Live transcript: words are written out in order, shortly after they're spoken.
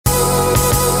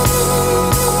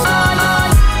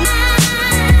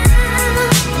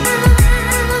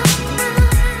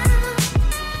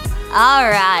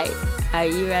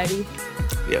Alright, you ready?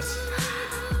 Yes.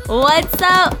 What's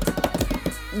up?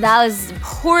 That was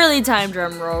poorly timed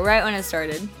drum roll right when it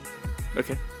started.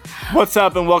 Okay. What's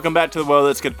up and welcome back to the Well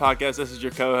That's Good podcast. This is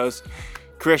your co-host,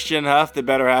 Christian Huff, the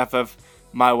better half of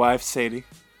my wife, Sadie.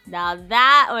 Now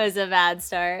that was a bad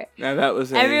start. Now that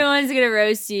was Everyone's going to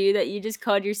roast you that you just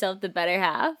called yourself the better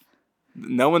half.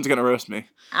 No one's going to roast me.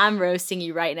 I'm roasting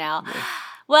you right now. Yeah.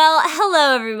 Well,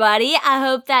 hello everybody. I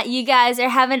hope that you guys are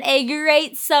having a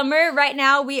great summer. Right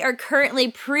now, we are currently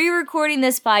pre-recording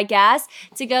this podcast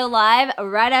to go live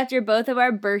right after both of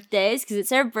our birthdays because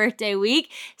it's our birthday week.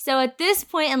 So at this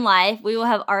point in life, we will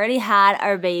have already had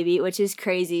our baby, which is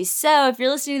crazy. So if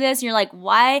you're listening to this and you're like,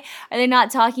 why are they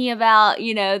not talking about,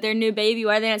 their new baby?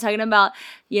 Why are they not talking about,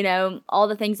 all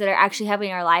the things that are actually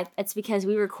happening in our life? It's because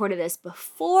we recorded this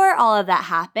before all of that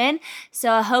happened.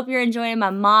 So I hope you're enjoying my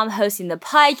mom hosting the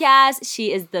podcast.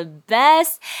 She is the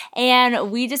best.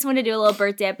 And we just want to do a little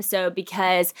birthday episode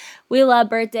because we love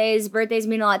birthdays. Birthdays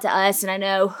mean a lot to us. And I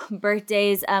know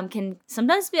birthdays can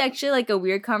sometimes be actually like a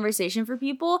weird conversation for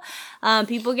people.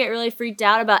 People get really freaked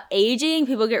out about aging.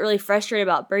 People get really frustrated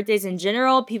about birthdays in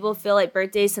general. People feel like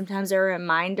birthdays sometimes are a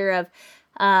reminder of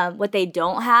what they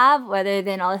don't have, rather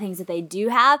than all the things that they do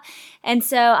have. And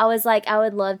so I was like, I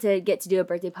would love to get to do a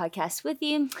birthday podcast with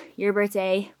you. Your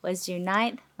birthday was June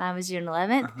 9th. Mine was June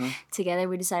 11th. Uh-huh. Together,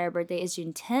 we decided our birthday is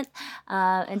June 10th.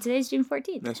 And today's June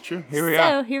 14th. That's true. Here we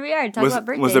are. So here we are to talk about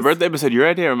birthdays. Was the birthday episode your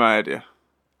idea or my idea?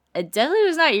 It definitely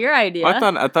was not your idea. I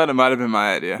thought it might have been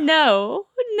my idea. No,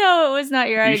 it was not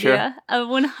your idea. Sure?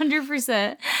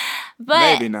 100%.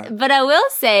 Maybe not. But I will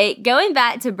say, going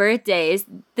back to birthdays,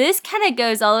 this kind of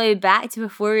goes all the way back to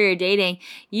before we were dating.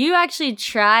 You actually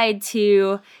tried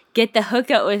to get the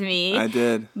hookup with me. I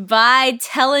did. By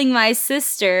telling my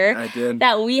sister I did.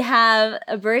 that we have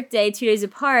a birthday 2 days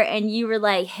apart, and you were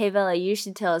like, hey, Bella, you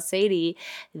should tell Sadie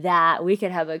that we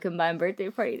could have a combined birthday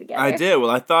party together. I did. Well,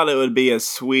 I thought it would be a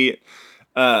sweet...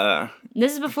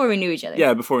 This is before we knew each other.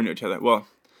 Yeah, before we knew each other. Well,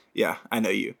 yeah, I know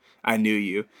you. I knew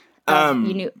you.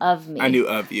 You knew of me. I knew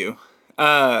of you.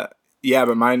 Yeah,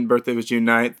 but my birthday was June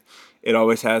 9th. It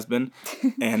always has been.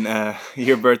 And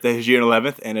your birthday is June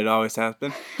 11th, and it always has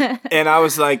been. And I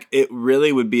was like, it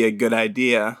really would be a good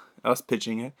idea. I was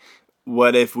pitching it.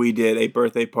 What if we did a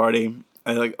birthday party,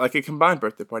 like a combined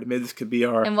birthday party? Maybe this could be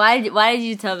our... And why did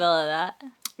you tell Bella that?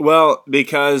 Well,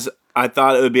 because I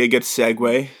thought it would be a good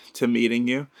segue to meeting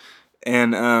you.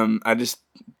 And I just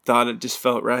thought it just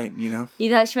felt right, You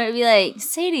thought she might be like,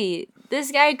 Sadie,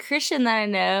 this guy Christian that I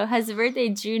know has a birthday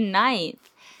June 9th.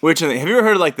 Have you ever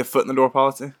heard of like the foot in the door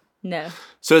policy? No.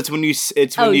 So it's when you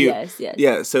yes.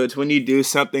 Yeah, so it's when you do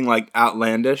something like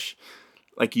outlandish,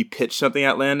 like you pitch something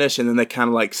outlandish and then they kind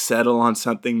of like settle on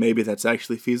something maybe that's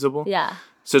actually feasible. Yeah.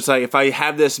 So it's like if I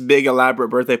have this big elaborate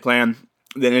birthday plan,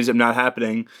 then it ends up not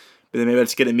happening. But then maybe I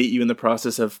just get to meet you in the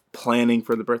process of planning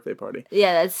for the birthday party.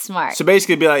 Yeah, that's smart. So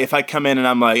basically, it'd be like if I come in and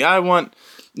I'm like, I want,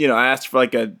 I asked for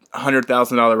like a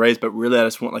 $100,000 raise, but really I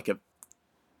just want like a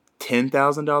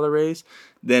 $10,000 raise.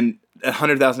 Then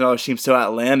 $100,000 seems so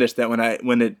outlandish that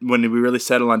when we really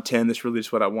settle on 10, that's really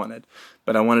just what I wanted.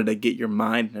 But I wanted to get your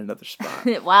mind in another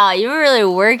spot. Wow, you were really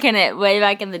working it way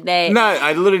back in the day. No,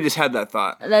 I literally just had that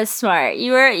thought. That's smart.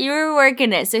 You were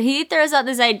working it. So he throws out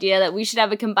this idea that we should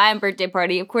have a combined birthday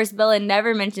party. Of course, Bella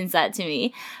never mentions that to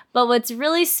me. But what's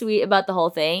really sweet about the whole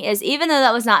thing is even though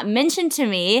that was not mentioned to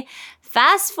me,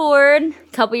 fast forward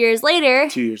a couple years later.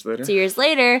 2 years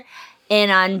later. And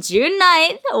on June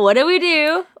 9th, what did we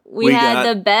do? We had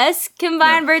the best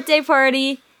combined birthday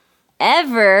party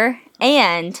ever,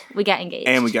 and we got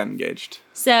engaged.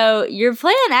 So your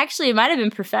plan actually might have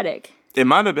been prophetic. It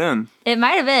might have been.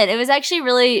 It was actually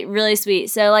really, really sweet.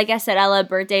 So like I said, I love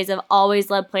birthdays. I've always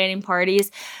loved planning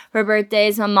parties for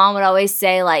birthdays. My mom would always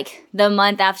say like the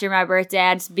month after my birthday,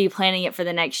 I'd be planning it for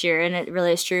the next year. And it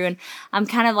really is true. And I'm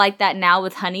kind of like that now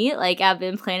with Honey. Like I've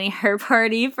been planning her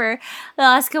party for the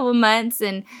last couple months.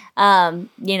 And,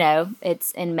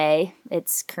 it's in May.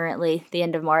 It's currently the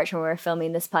end of March when we're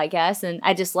filming this podcast. And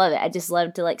I just love it. I just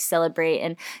love to like celebrate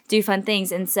and do fun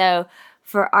things. And so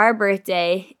for our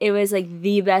birthday, it was like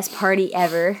the best party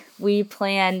ever. We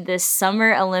planned the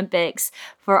Summer Olympics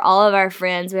for all of our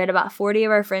friends. We had about 40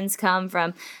 of our friends come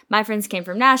from, my friends came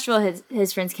from Nashville,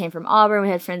 his friends came from Auburn, we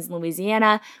had friends in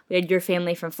Louisiana, we had your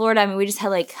family from Florida. I mean, we just had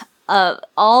like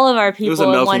all of our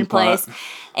people in one place.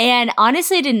 And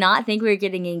honestly, I did not think we were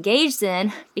getting engaged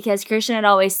then because Christian had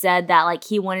always said that like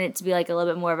he wanted it to be like a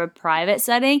little bit more of a private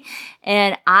setting.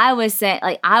 And I was saying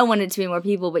like I wanted it to be more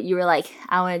people, but you were like,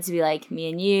 I want it to be like me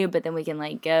and you, but then we can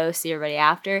like go see everybody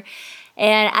after.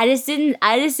 And I just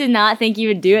did not think you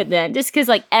would do it then, just because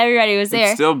like everybody was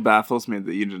there. It still baffles me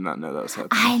that you did not know that was happening.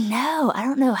 I know. I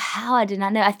don't know how I did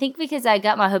not know. I think because I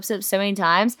got my hopes up so many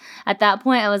times. At that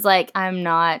point, I was like, I'm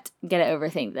not gonna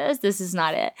overthink this. This is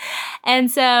not it.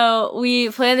 And so we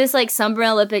planned this like Summer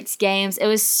Olympics games. It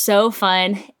was so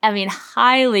fun. I mean,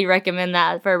 highly recommend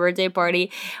that for a birthday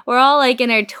party. We're all like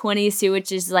in our 20s too,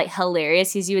 which is like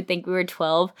hilarious because you would think we were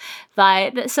 12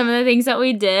 by some of the things that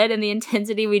we did and the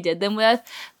intensity we did them with.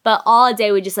 But all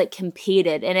day we just like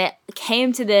competed, and it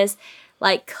came to this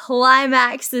like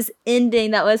climax, this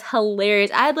ending that was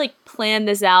hilarious. I had like planned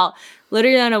this out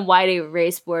literally on a white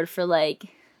erase board for like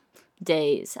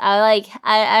days.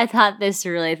 I thought this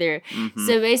really through. Mm-hmm.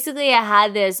 So basically I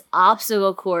had this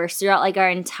obstacle course throughout like our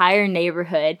entire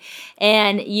neighborhood,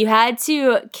 and you had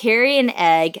to carry an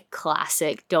egg,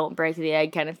 classic, don't break the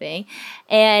egg kind of thing.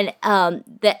 And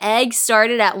the egg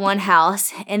started at one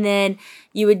house, and then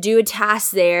you would do a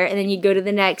task there, and then you'd go to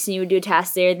the next, and you would do a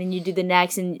task there, and then you do the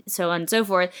next, and so on and so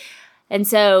forth. And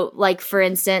so, like, for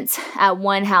instance, at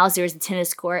one house, there was a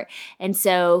tennis court. And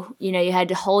so, you know, you had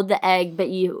to hold the egg, but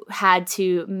you had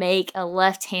to make a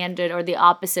left-handed, or the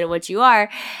opposite of what you are,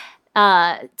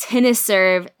 tennis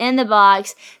serve in the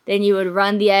box. Then you would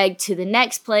run the egg to the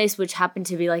next place, which happened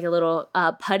to be like a little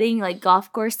putting, like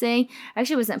golf course thing.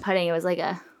 Actually, it wasn't putting. It was like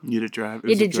a... You had to drive.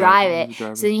 You had to drive it.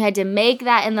 So then you had to make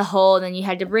that in the hole. Then you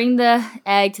had to bring the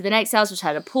egg to the next house, which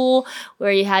had a pool,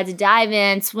 where you had to dive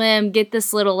in, swim, get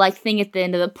this little like thing at the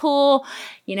end of the pool.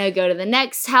 You know, go to the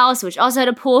next house, which also had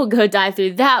a pool. Go dive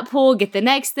through that pool, get the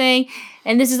next thing.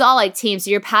 And this is all like teams.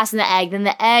 So you're passing the egg. Then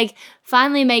the egg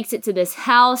finally makes it to this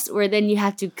house, where then you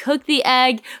have to cook the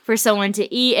egg for someone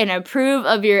to eat and approve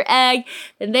of your egg.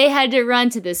 Then they had to run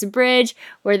to this bridge,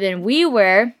 where then we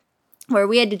were, where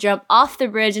we had to jump off the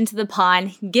bridge into the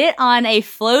pond, get on a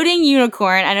floating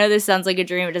unicorn. I know this sounds like a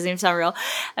dream. It doesn't even sound real.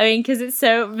 I mean, because it's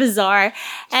so bizarre.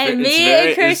 And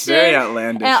and Christian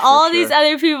and all these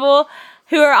other people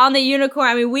who are on the unicorn,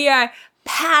 I mean, we are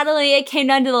paddling. It came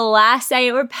down to the last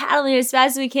second. We're paddling as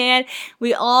fast as we can.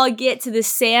 We all get to the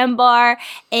sandbar,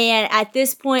 and at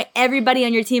this point, everybody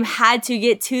on your team had to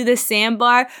get to the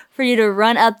sandbar for you to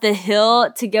run up the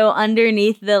hill to go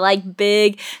underneath the like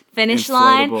big finish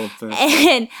line.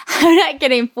 And I'm not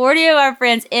kidding, 40 of our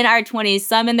friends in our 20s,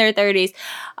 some in their 30s,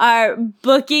 are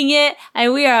booking it,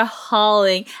 and we are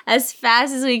hauling as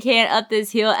fast as we can up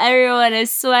this hill. Everyone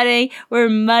is sweating. We're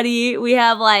muddy. We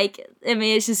have like, I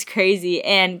mean, it's just crazy.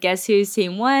 And guess whose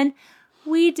team won?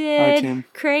 We did. Our team.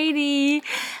 Crazy.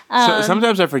 So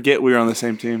sometimes I forget we were on the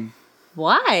same team.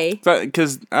 Why?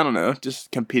 Because, I don't know,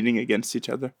 just competing against each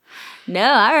other. No,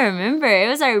 I remember. It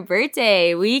was our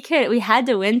birthday. We had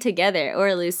to win together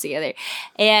or lose together.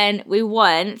 And we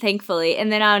won, thankfully.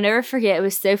 And then I'll never forget, it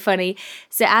was so funny.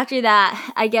 So after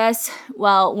that, I guess,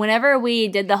 well, whenever we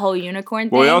did the whole unicorn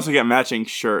thing. Well, we also got matching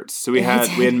shirts. So we had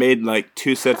made like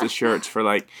 2 sets of shirts for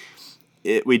like,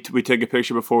 we took a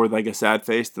picture before with like a sad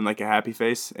face and like a happy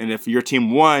face. And if your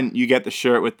team won, you get the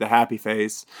shirt with the happy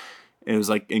face. It was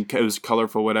like it was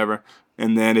colorful, whatever.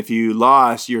 And then if you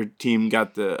lost, your team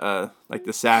got the like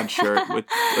the sad shirt with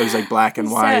it was like black and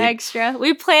white. So extra.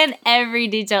 We planned every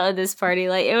detail of this party.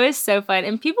 Like, it was so fun,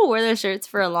 and people wore those shirts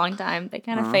for a long time. They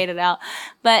kind of faded out,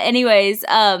 but anyways,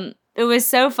 it was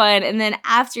so fun. And then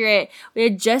after it, we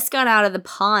had just gone out of the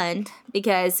pond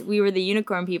because we were the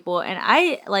unicorn people, and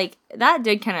I like that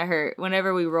did kind of hurt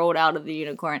whenever we rolled out of the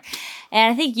unicorn.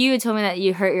 And I think you had told me that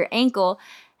you hurt your ankle.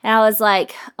 And I was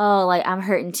like, oh, like, I'm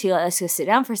hurting too. Let's go sit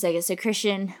down for a second. So,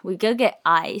 Christian, we go get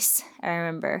ice. I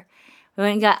remember. We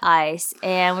went and got ice.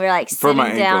 And we were, like,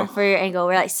 sitting down for your ankle.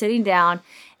 We were, like, sitting down.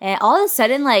 And all of a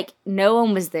sudden, like, no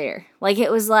one was there. Like,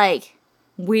 it was, like,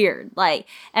 weird. Like,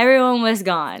 everyone was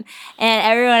gone. And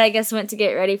everyone, I guess, went to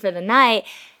get ready for the night.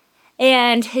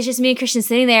 And it's just me and Christian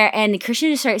sitting there, and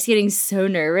Christian just starts getting so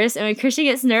nervous. And when Christian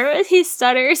gets nervous, he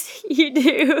stutters. You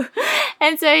do.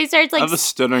 And so he starts like... I have a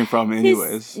stuttering problem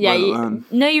anyways. Yeah,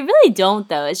 no, you really don't,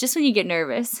 though. It's just when you get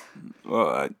nervous.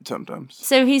 Well, sometimes.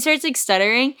 So he starts like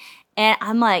stuttering, and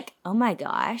I'm like, oh my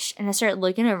gosh. And I start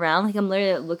looking around, like I'm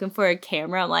literally looking for a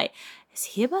camera. I'm like, is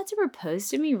he about to propose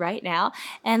to me right now?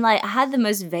 And like I had the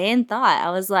most vain thought. I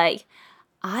was like,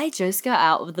 I just got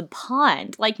out of the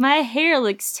pond. Like, my hair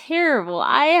looks terrible.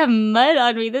 I have mud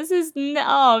on me.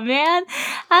 Oh, man.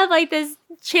 I have, like, this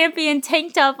champion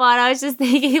tank top on. I was just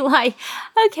thinking, like,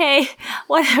 okay,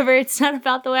 whatever. It's not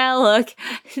about the way I look.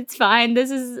 It's fine. This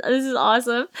is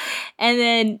awesome. And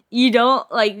then you don't,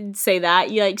 like, say that.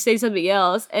 You, like, say something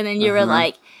else. And then you were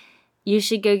like, you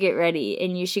should go get ready.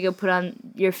 And you should go put on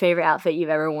your favorite outfit you've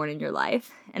ever worn in your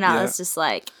life. And I was just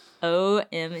like...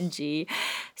 OMG.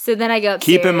 So then I go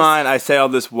upstairs. Keep in mind, I say all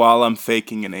this while I'm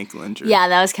faking an ankle injury. Yeah,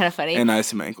 that was kind of funny. And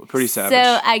ice my ankle. Pretty savage.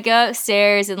 So I go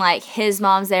upstairs and like his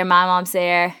mom's there, my mom's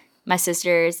there, my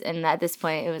sisters. And at this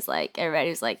point it was like, everybody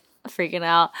was like freaking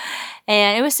out.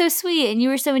 And it was so sweet. And you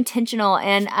were so intentional.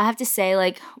 And I have to say,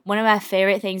 like, one of my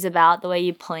favorite things about the way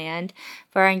you planned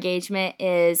for our engagement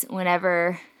is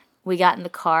whenever we got in the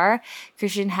car,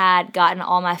 Christian had gotten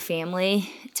all my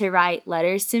family to write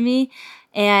letters to me.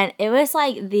 And it was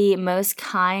like the most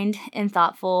kind and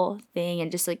thoughtful thing,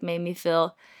 and just like made me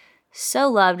feel so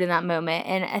loved in that moment.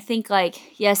 And I think,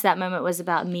 like, yes, that moment was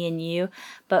about me and you,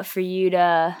 but for you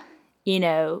to, you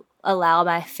know, allow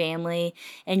my family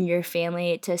and your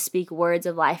family to speak words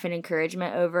of life and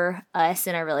encouragement over us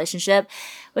and our relationship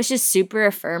was just super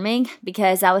affirming,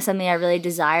 because that was something I really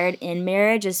desired in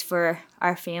marriage, is for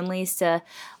our families to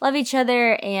love each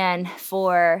other and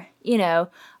for, you know,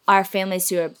 our families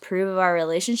to approve of our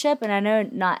relationship. And I know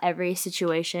not every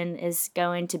situation is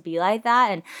going to be like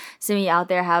that. And some of you out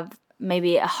there have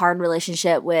maybe a hard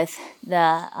relationship with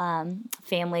the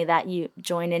family that you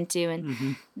joined into,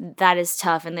 and that is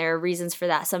tough, and there are reasons for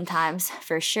that sometimes,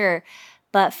 for sure.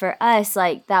 But for us,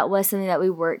 like, that was something that we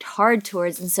worked hard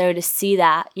towards, and so to see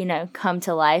that, you know, come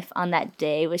to life on that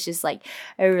day was just like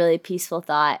a really peaceful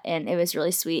thought, and it was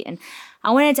really sweet. And I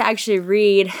wanted to actually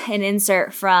read an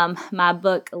insert from my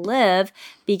book, Live,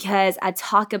 because I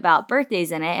talk about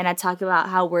birthdays in it, and I talk about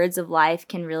how words of life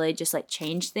can really just like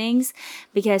change things,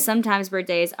 because sometimes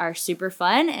birthdays are super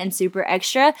fun and super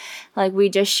extra. Like we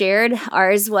just shared,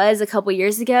 ours was a couple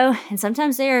years ago, and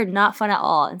sometimes they are not fun at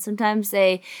all. And sometimes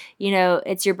they, you know,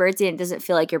 it's your birthday and it doesn't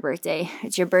feel like your birthday.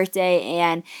 It's your birthday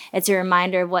and it's a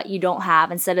reminder of what you don't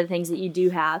have instead of things that you do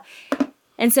have.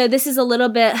 And so this is a little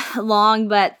bit long,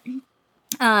 but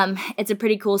it's a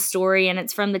pretty cool story, and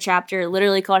it's from the chapter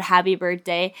literally called Happy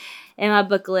Birthday in my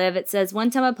book, Live. It says,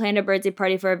 "One time I planned a birthday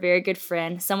party for a very good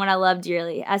friend, someone I love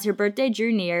dearly. As her birthday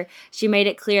drew near, she made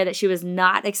it clear that she was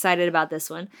not excited about this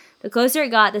one. The closer it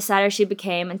got, the sadder she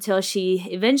became, until she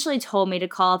eventually told me to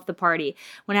call off the party.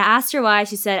 When I asked her why,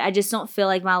 she said, 'I just don't feel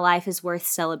like my life is worth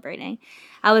celebrating.'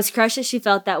 I was crushed that she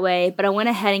felt that way, but I went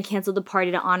ahead and canceled the party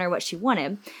to honor what she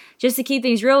wanted. Just to keep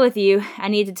things real with you, I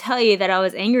need to tell you that I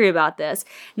was angry about this.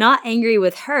 Not angry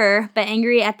with her, but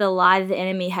angry at the lie that the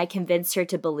enemy had convinced her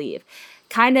to believe.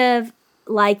 Kind of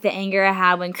like the anger I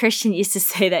had when Christian used to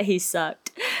say that he sucked.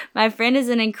 My friend is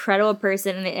an incredible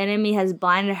person, and the enemy has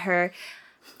blinded her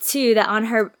to that on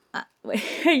her..." Wait,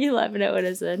 are you laughing at what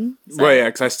I said? Well, yeah,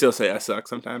 because I still say I suck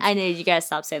sometimes. I know, you gotta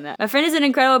stop saying that. "My friend is an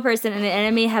incredible person, and the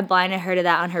enemy had blinded her to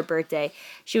that on her birthday.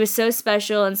 She was so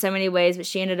special in so many ways, but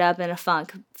she ended up in a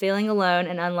funk, feeling alone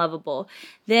and unlovable.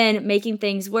 Then, making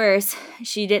things worse,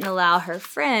 she didn't allow her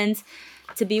friends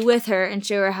to be with her and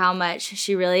show her how much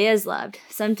she really is loved.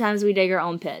 Sometimes we dig our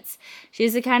own pits.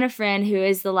 She's the kind of friend who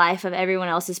is the life of everyone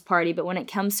else's party, but when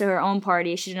it comes to her own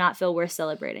party, she did not feel worth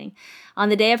celebrating. On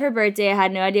the day of her birthday, I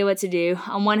had no idea what to do.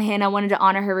 On one hand, I wanted to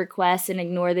honor her request and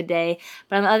ignore the day,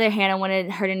 but on the other hand, I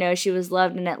wanted her to know she was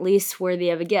loved and at least worthy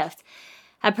of a gift.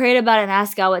 I prayed about it and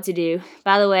asked God what to do.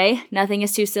 By the way, nothing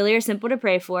is too silly or simple to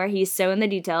pray for. He's so in the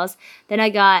details. Then I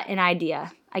got an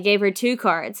idea. I gave her 2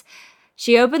 cards.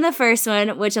 She opened the first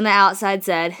one, which on the outside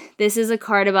said, 'This is a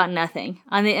card about nothing.'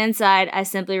 On the inside, I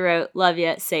simply wrote, 'Love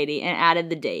ya, Sadie,' and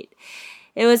added the date.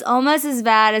 It was almost as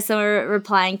bad as someone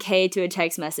replying K to a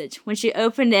text message. When she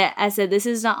opened it, I said, 'This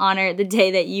is to honor the day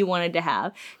that you wanted to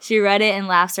have.' She read it and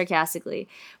laughed sarcastically.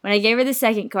 When I gave her the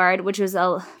second card, which was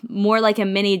more like a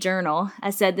mini journal,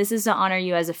 I said, 'This is to honor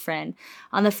you as a friend.'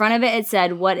 On the front of it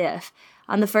said, 'What if?'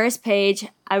 On the first page,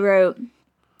 I wrote,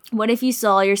 'What if you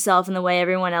saw yourself in the way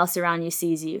everyone else around you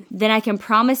sees you? Then I can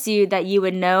promise you that you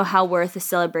would know how worth a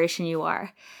celebration you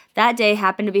are.' That day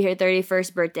happened to be her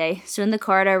 31st birthday, so in the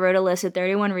card I wrote a list of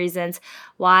 31 reasons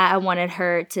why I wanted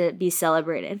her to be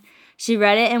celebrated. She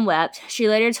read it and wept. She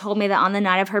later told me that on the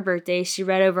night of her birthday, she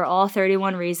read over all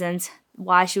 31 reasons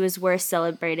why she was worth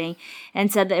celebrating, and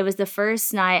said that it was the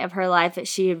first night of her life that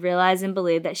she had realized and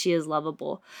believed that she is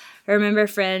lovable. Remember,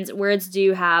 friends, words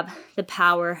do have the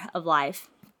power of life."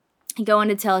 Go on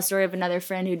to tell a story of another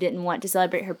friend who didn't want to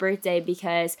celebrate her birthday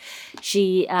because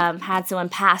she had someone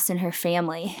pass in her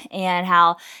family, and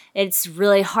how it's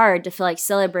really hard to feel like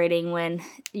celebrating when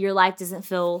your life doesn't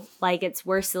feel like it's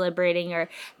worth celebrating, or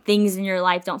things in your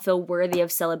life don't feel worthy of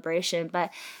celebration.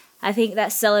 But I think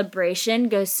that celebration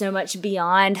goes so much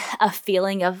beyond a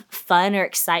feeling of fun or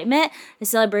excitement. The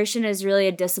celebration is really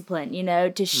a discipline,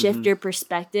 to shift your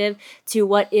perspective to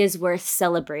what is worth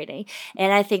celebrating.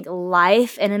 And I think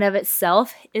life in and of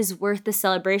itself is worth the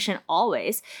celebration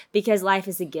always, because life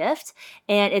is a gift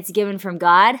and it's given from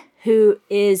God, who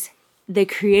is the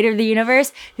creator of the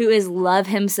universe, who is love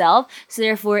himself. So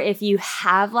therefore, if you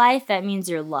have life, that means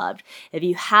you're loved. If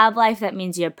you have life, that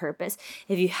means you have purpose.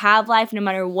 If you have life, no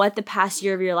matter what the past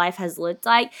year of your life has looked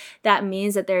like, that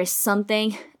means that there is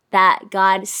something that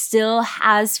God still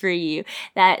has for you,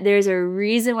 that there's a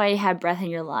reason why you have breath in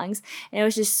your lungs. And it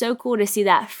was just so cool to see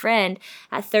that friend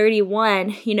at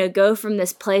 31, go from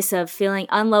this place of feeling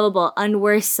unlovable,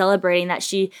 unworth celebrating, that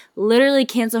she literally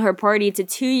canceled her party, to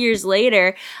 2 years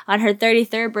later on her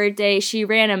 33rd birthday, she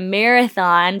ran a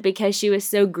marathon because she was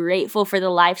so grateful for the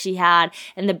life she had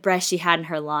and the breath she had in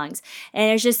her lungs.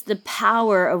 And it's just the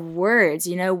power of words,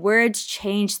 words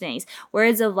change things.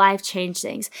 Words of life change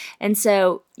things. And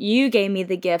so you gave me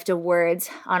the gift of words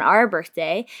on our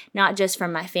birthday, not just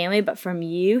from my family, but from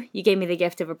you. You gave me the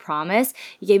gift of a promise.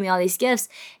 You gave me all these gifts,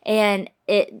 and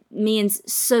it means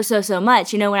so, so, so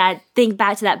much. When I think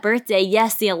back to that birthday,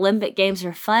 yes, the Olympic Games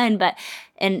were fun,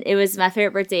 and it was my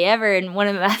favorite birthday ever and one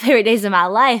of my favorite days of my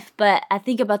life. But I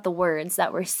think about the words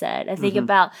that were said. I think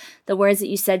about the words that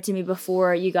you said to me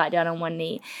before you got down on one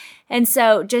knee. And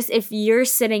so just if you're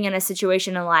sitting in a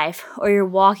situation in life or you're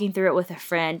walking through it with a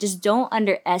friend, just don't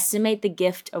underestimate the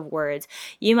gift of words.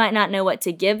 You might not know what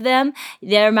to give them.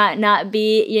 There might not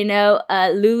be,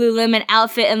 a Lululemon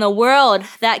outfit in the world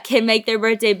that can make their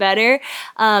birthday better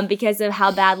because of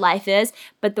how bad life is.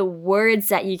 But the words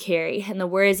that you carry and the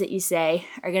words that you say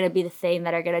are going to be the thing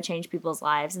that are going to change people's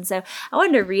lives. And so I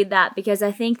wanted to read that because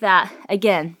I think that,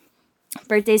 again,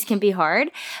 birthdays can be hard,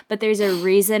 but there's a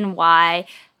reason why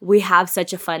we have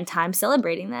such a fun time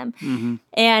celebrating them.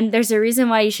 And there's a reason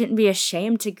why you shouldn't be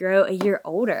ashamed to grow a year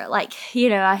older. Like,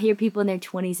 I hear people in their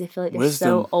 20s, they feel like they're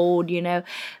so old,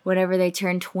 whenever they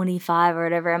turn 25 or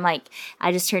whatever. I'm like,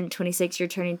 I just turned 26,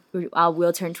 I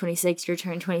will turn 26, you're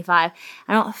turning 25.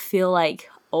 I don't feel like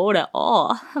old at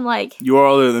all. I'm like, you are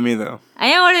older than me, though. I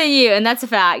am older than you, and that's a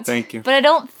fact. Thank you. But I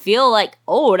don't feel like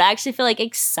old. I actually feel like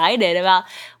excited about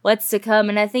what's to come.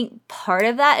 And I think part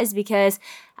of that is because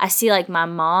I see like my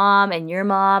mom and your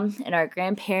mom and our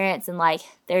grandparents, and like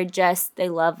they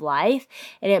love life,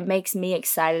 and it makes me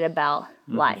excited about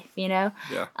life,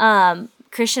 Yeah.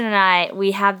 Christian and I,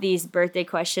 we have these birthday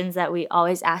questions that we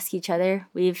always ask each other.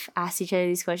 We've asked each other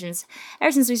these questions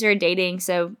ever since we started dating,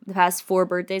 so the past 4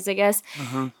 birthdays, I guess.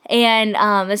 And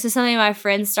this is something my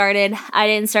friends started. I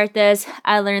didn't start this.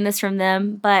 I learned this from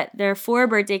them. But there are 4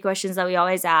 birthday questions that we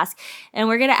always ask. And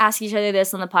we're going to ask each other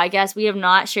this on the podcast. We have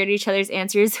not shared each other's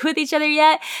answers with each other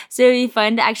yet, so it'd be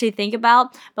fun to actually think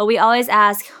about. But we always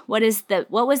ask, what was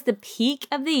the peak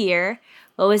of the year?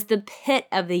 What was the pit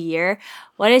of the year?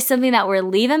 What is something that we're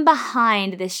leaving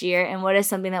behind this year? And what is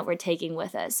something that we're taking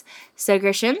with us? So,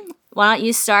 Christian, why don't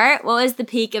you start? What was the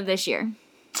peak of this year?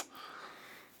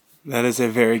 That is a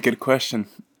very good question.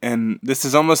 And this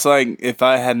is almost like if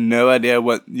I had no idea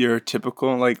what your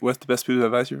typical, what's the best piece of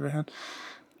advice you've ever had?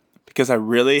 Because I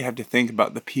really have to think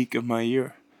about the peak of my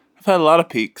year. I've had a lot of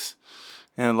peaks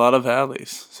and a lot of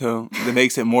valleys. So that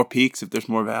makes it more peaks if there's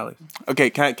more valleys.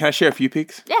 Okay, can I share a few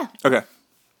peaks? Yeah. Okay.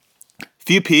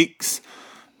 Few peaks.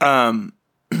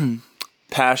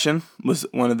 Passion was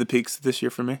one of the peaks this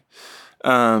year for me.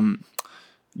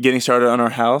 Getting started on our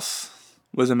house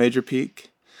was a major peak.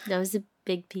 That was a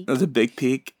big peak. That was a big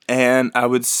peak. And I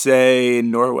would say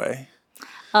Norway.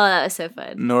 Oh, that was so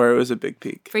fun. Norway was a big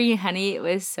peak. For you, honey, it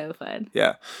was so fun.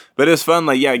 Yeah. But it was fun,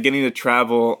 getting to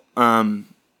travel, and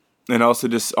also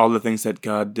just all the things that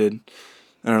God did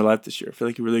in our life this year. I feel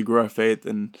like He really grew our faith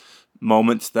and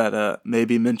moments that may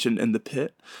be mentioned in the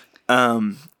pit.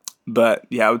 But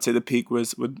yeah, I would say the peak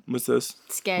was those.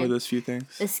 It's good. Were those few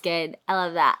things. It's good. I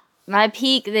love that. My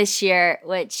peak this year,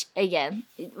 which again,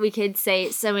 we could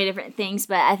say so many different things,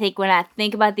 but I think when I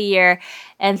think about the year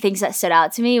and things that stood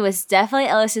out to me was definitely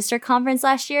Ella's Sister Conference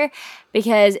last year,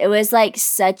 because it was like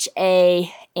such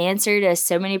a answer to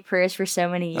so many prayers for so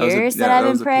many years that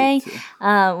I've been praying,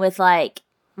 with like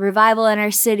revival in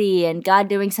our city and God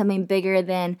doing something bigger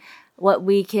than what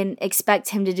we can expect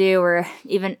Him to do or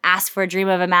even ask for, dream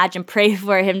of, imagine, pray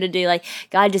for Him to do. Like,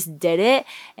 God just did it.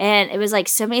 And it was like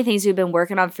so many things we've been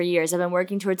working on for years. I've been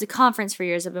working towards a conference for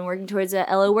years. I've been working towards a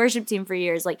LO worship team for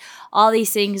years. Like, all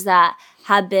these things that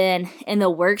have been in the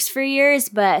works for years,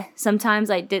 but sometimes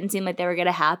didn't seem like they were going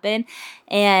to happen.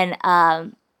 And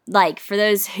like, for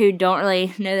those who don't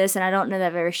really know this, and I don't know that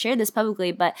I've ever shared this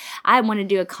publicly, but I wanted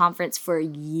to do a conference for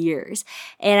years.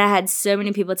 And I had so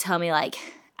many people tell me, like,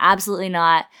 absolutely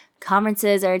not.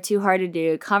 Conferences are too hard to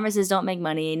do. Conferences don't make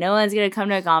money. No one's going to come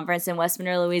to a conference in West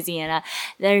Monroe, Louisiana.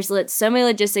 There's so many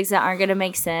logistics that aren't going to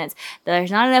make sense. There's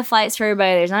not enough flights for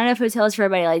everybody. There's not enough hotels for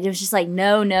everybody. Like, it was just like,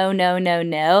 no, no, no, no,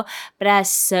 no. But I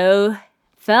so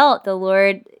felt the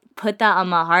Lord put that on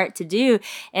my heart to do,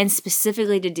 and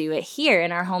specifically to do it here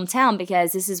in our hometown,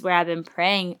 because this is where I've been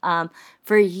praying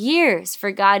for years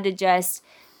for God to just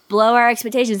blow our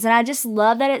expectations. And I just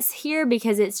love that it's here,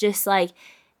 because it's just like,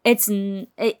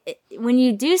 when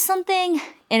you do something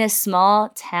in a small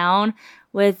town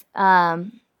with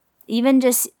even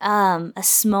just a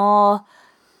small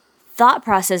thought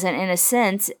process, and in a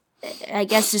sense, I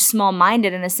guess just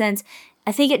small-minded in a sense,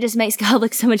 I think it just makes God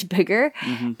look so much bigger,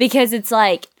 because it's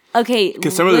like, okay,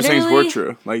 because some of those things were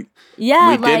true. Like,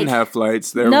 yeah, we didn't have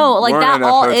flights. There no, like weren't that enough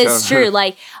all hotels. is true.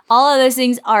 Like, all of those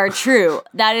things are true.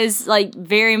 That is like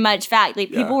very much fact. Like,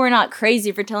 people were not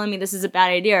crazy for telling me this is a bad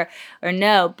idea or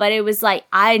no, but it was like,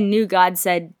 I knew God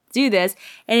said do this,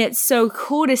 and it's so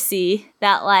cool to see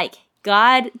that, like,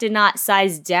 God did not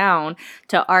size down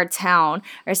to our town,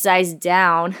 or size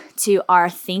down to our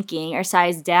thinking, or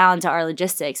size down to our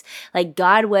logistics. Like,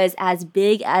 God was as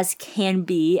big as can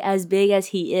be, as big as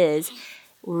he is,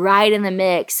 right in the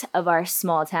mix of our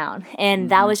small town. And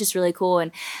that was just really cool.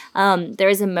 And there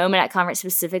was a moment at conference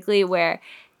specifically where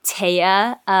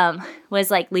Taya was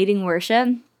like leading worship,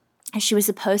 and she was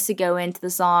supposed to go into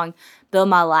the song Build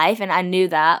My Life. And I knew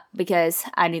that because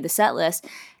I knew the set list.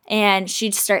 And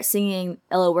she'd start singing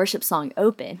LO worship song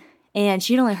Open. And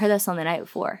she'd only heard that song the night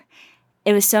before.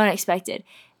 It was so unexpected.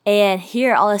 And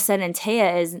here, all of a sudden,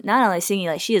 Taya is not only singing,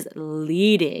 like, she is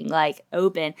leading, like,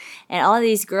 Open. And all of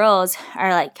these girls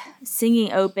are, like,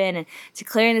 singing Open and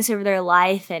declaring this over their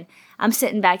life. And I'm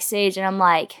sitting backstage, and I'm,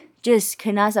 like, just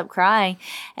could not stop crying.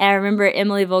 And I remember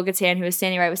Emily Volgatan, who was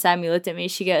standing right beside me, looked at me.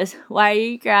 She goes, "Why are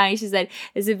you crying?" She said,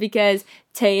 "Is it because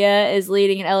Taya is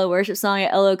leading an LO worship song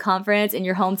at LO conference in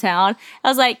your hometown?" I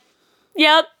was like,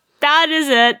 yep. That is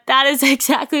it. That is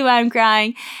exactly why I'm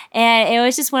crying. And it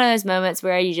was just one of those moments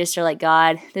where you just are like,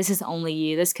 God, this is only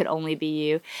you. This could only be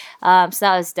you. So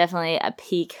that was definitely a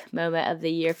peak moment of the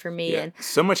year for me. Yeah, and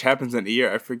so much happens in a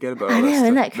year. I forget about all I know, that stuff.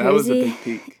 isn't that crazy? That was a big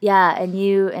peak. Yeah, and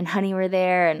you and Honey were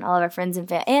there, and all of our friends and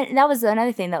family. And that was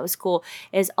another thing that was cool,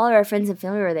 is all of our friends and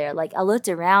family were there. Like, I looked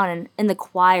around, and in the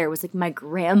choir was, like, my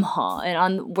grandma. And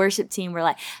on the worship team were,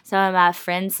 like, some of my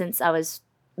friends since I was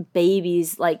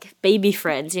babies, like baby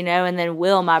friends, you know, and then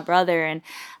Will, my brother, and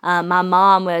my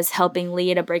mom was helping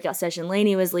lead a breakout session.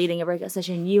 Lainey was leading a breakout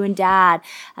session. You and Dad.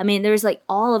 I mean, there was like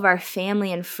all of our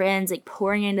family and friends like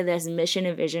pouring into this mission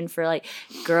and vision for like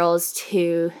girls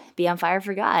to be on fire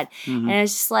for God. And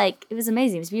it's just like, it was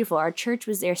amazing. It was beautiful. Our church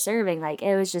was there serving. Like,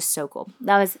 it was just so cool.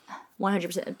 That was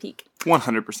 100% a peak.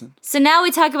 100%. So now we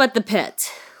talk about the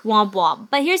pit. Womp womp.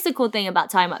 But here's the cool thing about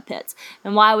talking about pits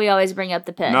and why we always bring up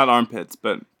the pit. Not armpits,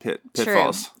 but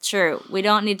pitfalls. True. We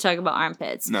don't need to talk about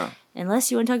armpits. No.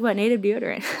 Unless you want to talk about native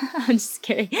deodorant. I'm just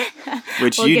kidding.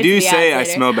 Which you do say I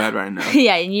smell bad right now.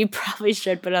 Yeah, and you probably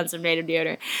should put on some native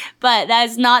deodorant. But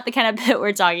that's not the kind of pit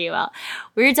we're talking about.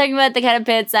 We're talking about the kind of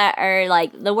pits that are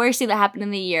like the worst thing that happened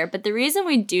in the year. But the reason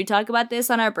we do talk about this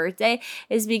on our birthday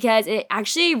is because it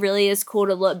actually really is cool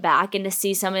to look back and to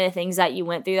see some of the things that you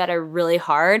went through that are really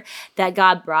hard that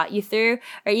God brought you through,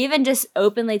 or even just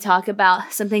openly talk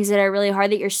about some things that are really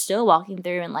hard that you're still walking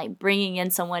through, and like bringing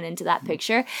in someone into that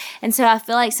picture. And so I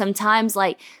feel like sometimes,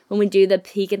 like, when we do the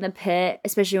peak in the pit,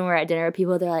 especially when we're at dinner with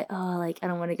people, they're like, oh, like, I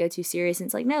don't want to go too serious. And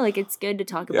it's like, no, like, it's good to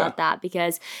talk about that,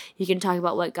 because you can talk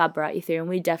about what God brought you through. And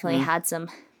we definitely had some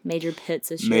major pits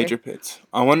this year. Major pits.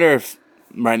 I wonder if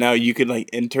right now you could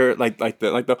like enter like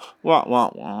the wah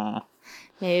wah wah.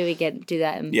 Maybe we can do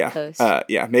that in post.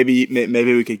 Maybe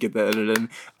we could get that edited in.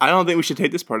 I don't think we should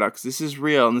take this part out because this is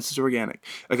real and this is organic.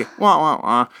 Okay, wah wah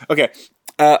wah. Okay,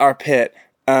 our pit.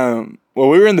 Well,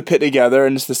 we were in the pit together,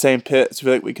 and it's the same pit, so I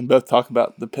feel like we can both talk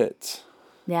about the pits.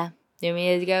 Yeah. Do you want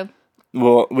me to go?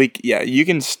 Well, you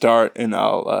can start, and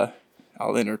I'll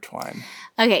intertwine.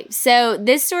 Okay, so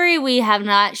this story we have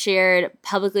not shared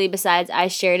publicly, besides I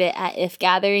shared it at If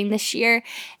Gathering this year,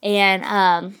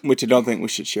 and which I don't think we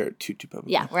should share it too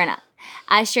publicly. Yeah, we're not.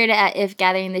 I shared it at If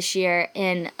Gathering this year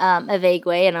in a vague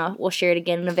way, and we'll share it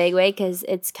again in a vague way because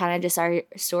it's kind of just our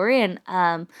story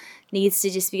and needs to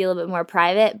just be a little bit more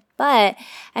private. But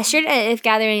I shared it at If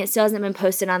Gathering. It still hasn't been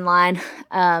posted online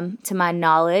to my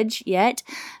knowledge yet,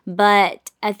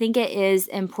 but I think it is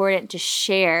important to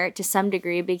share to some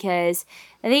degree, because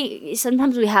I think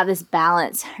sometimes we have this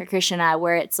balance, Christian and I,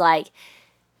 where it's like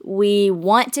we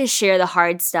want to share the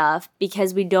hard stuff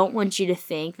because we don't want you to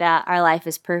think that our life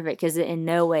is perfect, because it in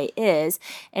no way is.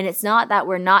 And it's not that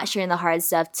we're not sharing the hard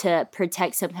stuff to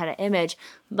protect some kind of image,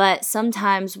 but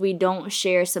sometimes we don't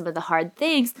share some of the hard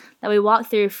things that we walk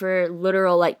through for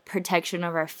literal like protection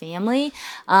of our family,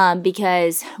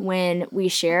 because when we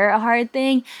share a hard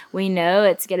thing, we know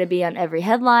it's going to be on every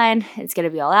headline, it's going to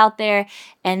be all out there,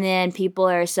 and then people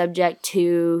are subject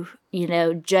to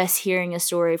just hearing a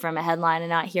story from a headline and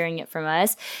not hearing it from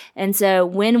us. And so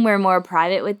when we're more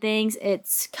private with things,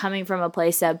 it's coming from a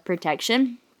place of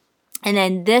protection. And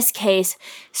in this case,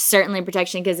 certainly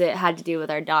protection, because it had to do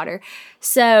with our daughter.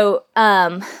 So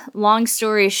long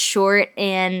story short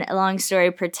and long story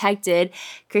protected,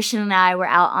 Christian and I were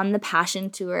out on the Passion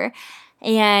Tour.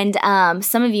 And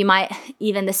some of you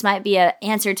this might be an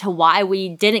answer to why we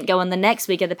didn't go on the next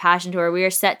week of the Passion Tour. We were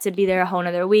set to be there a whole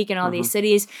other week in all these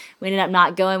cities. We ended up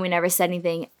not going. We never said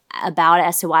anything about it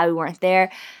as to why we weren't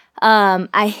there.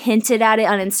 I hinted at it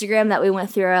on Instagram that we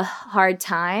went through a hard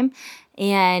time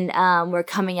and we're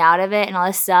coming out of it and all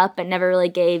this stuff, but never really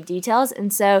gave details.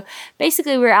 And so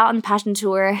basically we were out on the Passion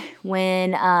Tour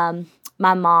when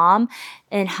my mom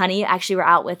and Honey actually were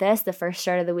out with us the first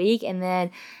start of the week. And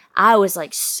then I was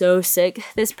like so sick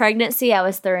this pregnancy. I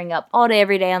was throwing up all day,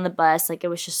 every day on the bus. Like it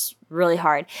was just really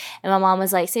hard. And my mom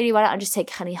was like, Sadie, why don't I just take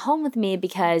Honey home with me?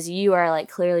 Because you are like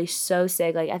clearly so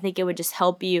sick. Like I think it would just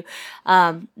help you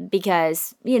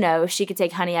because, if she could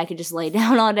take Honey, I could just lay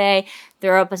down all day,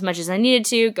 throw up as much as I needed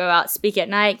to, go out, speak at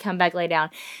night, come back, lay down.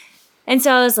 And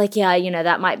so I was like, yeah,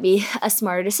 that might be a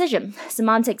smarter decision. So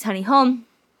Mom takes Honey home.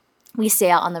 We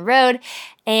stay out on the road,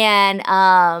 and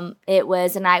it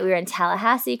was a night we were in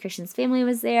Tallahassee. Christian's family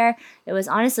was there. It was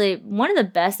honestly one of the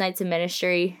best nights of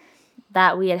ministry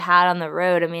that we had on the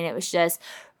road. I mean, it was just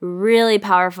really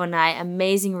powerful night,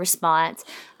 amazing response.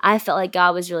 I felt like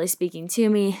God was really speaking to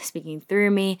me, speaking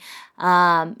through me,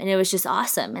 and it was just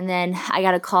awesome. And then I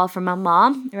got a call from my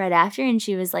mom right after, and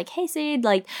she was like, hey, Sadie,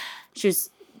 like, she was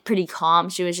pretty calm.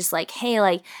 She was just like, hey,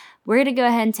 like, we're going to go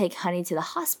ahead and take Honey to the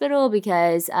hospital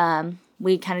because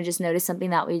we kind of just noticed something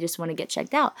that we just want to get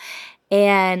checked out.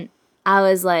 And I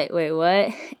was like, wait,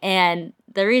 what? And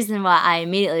the reason why I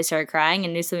immediately started crying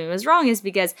and knew something was wrong is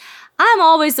because I'm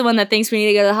always the one that thinks we need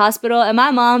to go to the hospital. And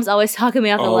my mom's always talking me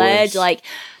off the ledge, like,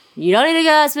 you don't need to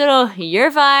go to the hospital.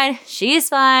 You're fine. She's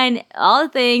fine. All the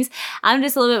things. I'm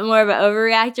just a little bit more of an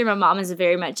overreactor. My mom is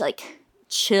very much like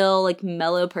chill, like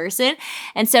mellow person.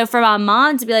 And so for my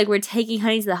mom to be like, we're taking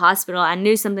Honey to the hospital, I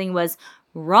knew something was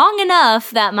wrong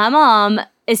enough that my mom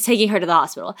is taking her to the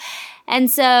hospital.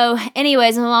 And so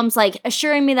anyways, my mom's like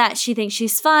assuring me that she thinks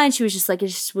she's fine. She was just like, I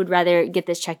just would rather get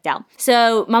this checked out.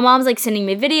 So my mom's like sending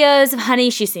me videos of Honey.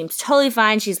 She seems totally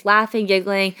fine. She's laughing,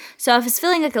 giggling. So I was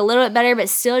feeling like a little bit better, but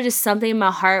still just something in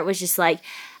my heart was just like,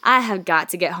 I have got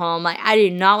to get home. Like, I do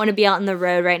not want to be out on the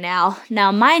road right now.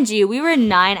 Now, mind you, we were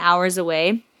 9 hours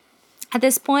away at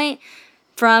this point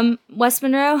from West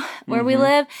Monroe, where we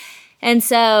live. And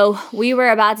so we were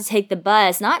about to take the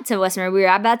bus, not to West Monroe, we were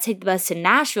about to take the bus to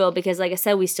Nashville because, like I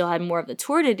said, we still had more of the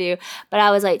tour to do. But I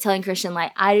was like telling Christian,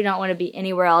 like, I do not want to be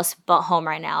anywhere else but home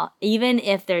right now. Even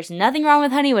if there's nothing wrong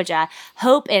with Honey, which I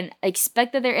hope and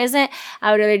expect that there isn't,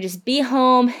 I would rather just be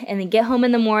home and then get home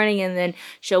in the morning and then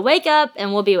she'll wake up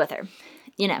and we'll be with her.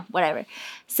 Whatever.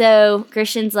 So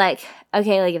Christian's like,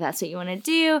 okay, like if that's what you want to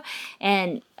do.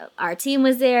 And our team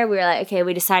was there. We were like, okay,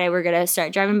 we decided we're going to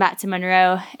start driving back to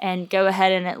Monroe and go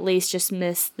ahead and at least just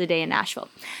miss the day in Nashville.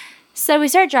 So we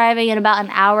start driving, and about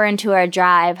an hour into our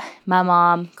drive, my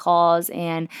mom calls,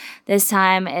 and this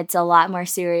time it's a lot more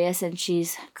serious, and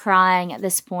she's crying at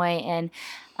this point,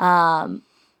 and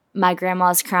my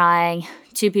grandma's crying,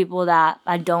 2 people that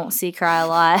I don't see cry a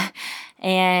lot.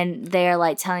 And they're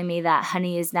like telling me that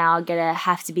Honey is now going to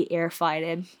have to be air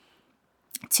flighted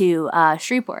to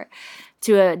Shreveport,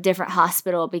 to a different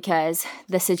hospital, because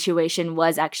the situation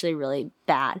was actually really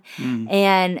bad.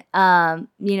 And,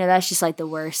 that's just like the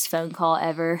worst phone call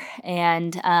ever,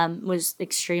 and was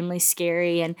extremely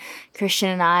scary. And Christian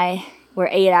and I were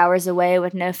 8 hours away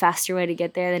with no faster way to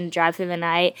get there than to drive through the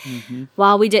night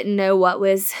while we didn't know what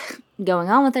was going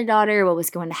on with our daughter, what was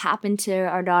going to happen to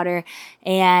our daughter.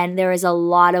 And there was a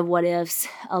lot of what ifs,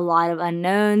 a lot of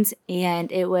unknowns,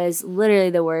 and it was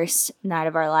literally the worst night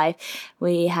of our life.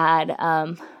 We had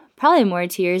probably more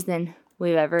tears than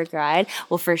we've ever cried.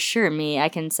 Well, for sure, me, I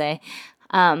can say.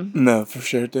 No, for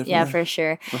sure, definitely. Yeah, for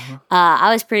sure.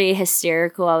 I was pretty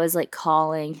hysterical. I was like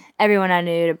calling everyone I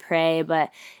knew to pray, but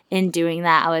in doing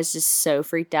that, I was just so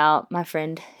freaked out. My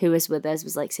friend who was with us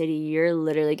was like, Sadie, you're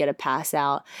literally going to pass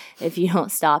out if you don't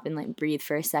stop and like breathe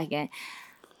for a second.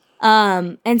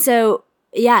 And so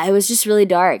yeah, it was just really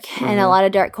dark and a lot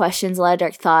of dark questions, a lot of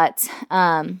dark thoughts.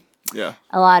 Yeah.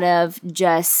 A lot of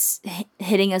just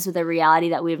hitting us with a reality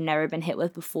that we've never been hit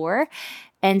with before.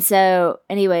 And so,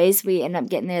 anyways, we ended up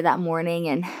getting there that morning,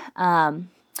 and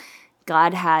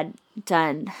God had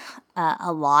done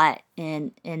a lot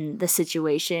in the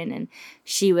situation, and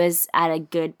she was at a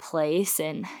good place,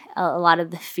 and a lot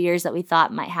of the fears that we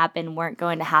thought might happen weren't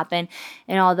going to happen.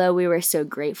 And although we were so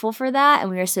grateful for that, and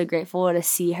we were so grateful to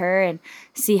see her and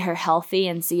see her healthy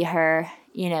and see her,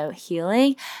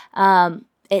 healing,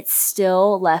 it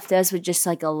still left us with just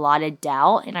like a lot of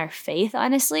doubt in our faith,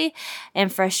 honestly,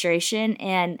 and frustration.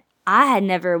 And I had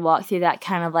never walked through that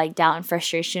kind of like doubt and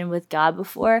frustration with God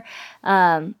before.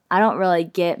 I don't really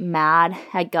get mad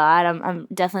at God. I'm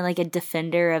definitely like a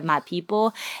defender of my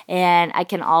people, and I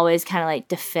can always kind of like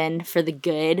defend for the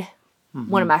good.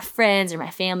 One of my friends or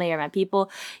my family or my people,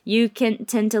 you can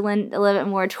tend to lean a little bit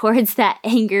more towards that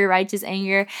anger, righteous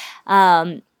anger.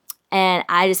 And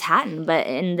I just hadn't, but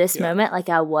in this moment, like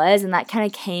I was, and that kind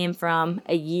of came from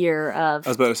a year of.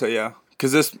 I was about to say, yeah,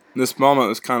 because this moment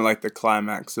was kind of like the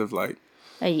climax of like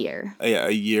a year. Yeah,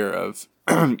 a year of,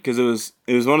 because it was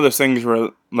one of those things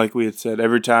where, like we had said,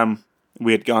 every time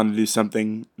we had gone to do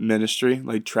something ministry,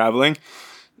 like traveling,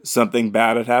 something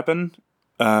bad had happened.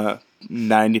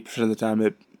 90% of the time,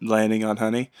 it landing on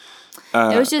Honey.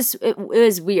 It was just it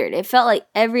was weird. It felt like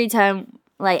every time.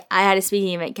 Like, I had a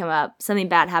speaking event come up, something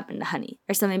bad happened to Honey,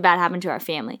 or something bad happened to our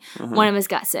family. One of us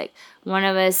got sick. One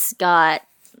of us got,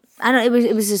 I don't know,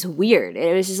 it was just weird.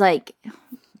 It was just like,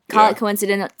 call it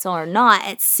coincidence or not,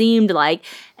 it seemed like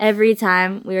every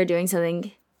time we were doing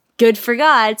something good for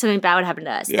God, something bad would happen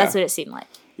to us. Yeah. That's what it seemed like.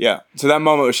 Yeah. So that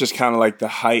moment was just kind of like the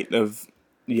height of,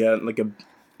 like a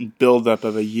buildup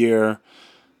of a year,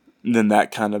 and then that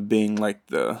kind of being like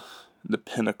the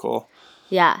pinnacle.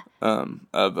 Yeah.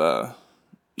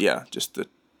 Just the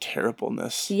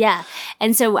terribleness. Yeah.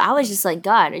 And so I was just like,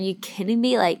 God, are you kidding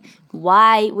me? Like,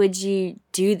 why would you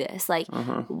do this? Like,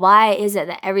 why is it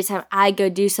that every time I go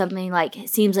do something, like, it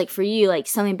seems like for you, like,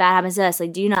 something bad happens to us?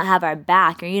 Like, do you not have our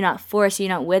back? Are you not for us? Are you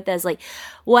not with us? Like,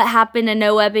 what happened to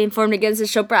no weapon formed against us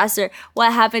shall prosper?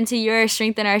 What happened to your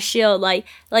strength and our shield? Like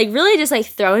really just, like,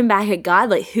 throwing back at God,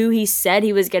 like, who he said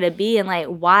he was going to be, and, like,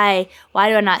 why do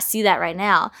I not see that right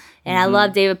now? And I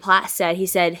love David Platt said, he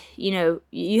said,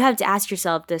 you have to ask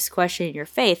yourself this question in your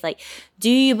faith. Like, do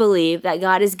you believe that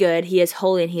God is good, he is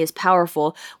holy, and he is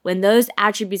powerful when those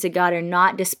attributes of God are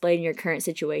not displayed in your current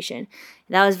situation?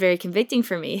 That was very convicting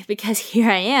for me, because here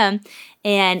I am,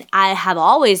 and I have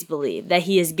always believed that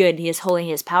he is good, he is holy,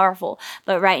 he is powerful.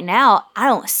 But right now, I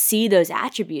don't see those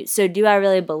attributes. So do I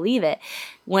really believe it?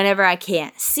 Whenever I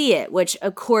can't see it, which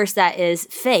of course that is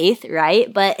faith,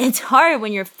 right? But it's hard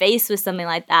when you're faced with something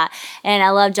like that. And I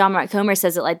love John Mark Comer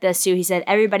says it like this too. He said,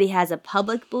 everybody has a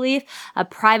public belief, a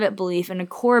private belief, and a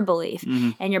core belief.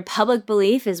 And your public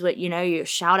belief is what, you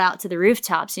shout out to the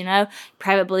rooftops,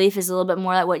 Private belief is a little bit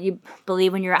more like what you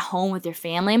believe when you're at home with your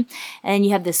family. And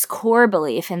you have this core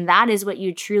belief, and that is what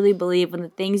you truly believe when the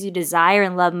things you desire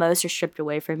and love most are stripped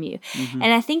away from you.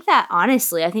 And I think that,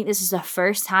 honestly, this is the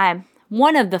first time,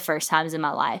 one of the first times in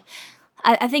my life.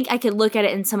 I think I could look at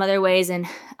it in some other ways, and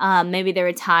maybe there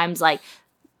were times like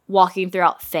walking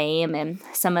throughout fame and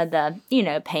some of the,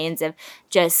 pains of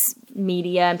just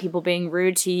media and people being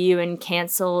rude to you and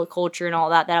cancel culture and all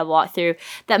that I walked through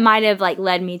that might have like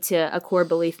led me to a core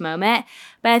belief moment.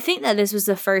 But I think that this was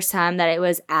the first time that it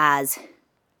was as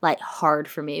like hard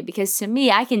for me, because to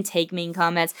me, I can take mean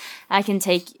comments. I can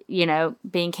take,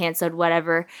 being canceled,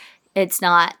 whatever. It's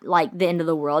not like the end of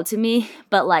the world to me,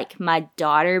 but like my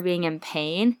daughter being in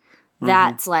pain,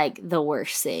 that's like the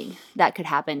worst thing that could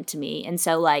happen to me. And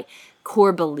so like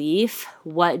core belief,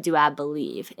 what do I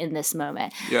believe in this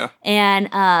moment? Yeah. And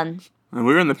we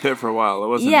were in the pit for a while. It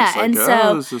wasn't just like,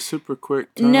 it was a super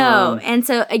quick turnaround. No. And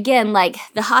so again, like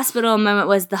the hospital moment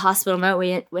was the hospital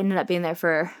moment. We ended up being there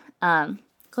for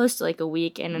close to like a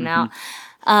week in and out.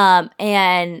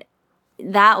 And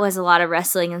that was a lot of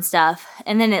wrestling and stuff.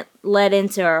 And then it led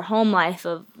into our home life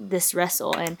of this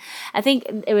wrestle. And I think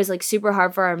it was like super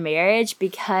hard for our marriage,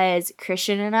 because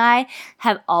Christian and I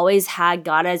have always had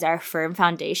God as our firm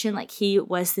foundation. Like he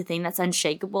was the thing that's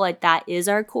unshakable. Like that is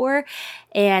our core.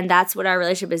 And that's what our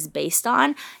relationship is based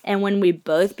on. And when we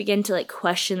both begin to like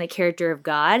question the character of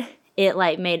God, it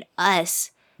like made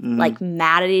us like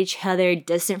mad at each other,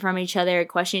 distant from each other,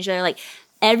 question each other. Like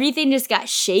everything just got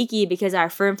shaky because our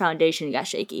firm foundation got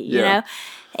shaky, you know?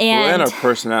 And our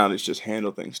personalities just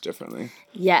handle things differently.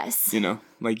 Yes.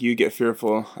 Like you get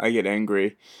fearful, I get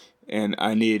angry, and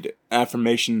I need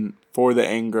affirmation for the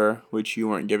anger, which you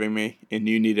weren't giving me, and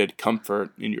you needed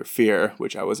comfort in your fear,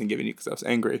 which I wasn't giving you because I was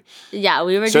angry. Yeah,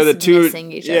 we were so just the two,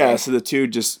 missing each other. Yeah, so the two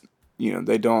just,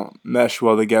 they don't mesh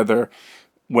well together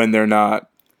when they're not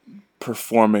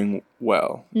performing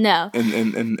well. No.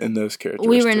 In those characteristics.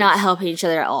 We were not helping each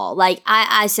other at all. Like,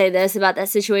 I say this about that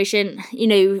situation.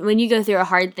 When you go through a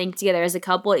hard thing together as a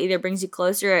couple, it either brings you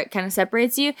closer or it kind of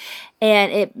separates you.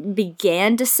 And it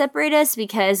began to separate us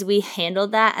because we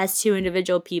handled that as two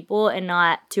individual people and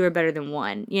not two are better than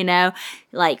one,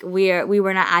 Like, we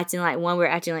were not acting like one, we were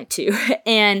acting like two.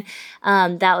 And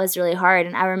that was really hard.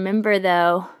 And I remember,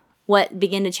 though, what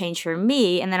began to change for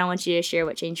me, and then I want you to share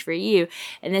what changed for you.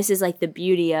 And this is like the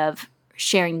beauty of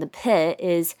sharing the pit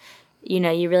is,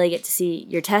 you really get to see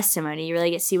your testimony. You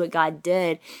really get to see what God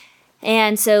did.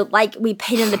 And so, like, we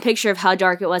painted the picture of how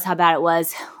dark it was, how bad it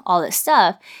was, all this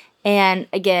stuff. And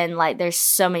again, like, there's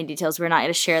so many details. We're not going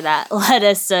to share that. Led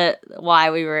us to why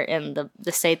we were in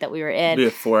the state that we were in.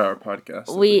 It'd be a 4-hour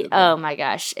podcast. Oh my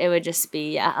gosh, it would just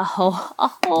be a whole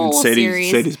and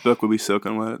series. Sadie's book would be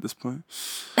soaking wet at this point.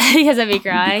 Because I'd be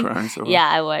crying. You'd be crying so hard. Yeah,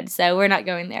 I would. So we're not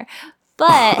going there.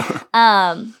 But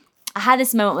I had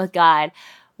this moment with God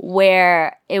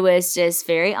where it was just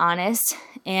very honest,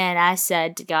 and I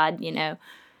said to God,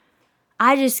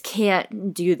 I just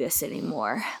can't do this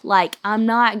anymore. Like, I'm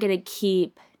not going to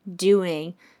keep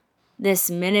doing this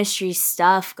ministry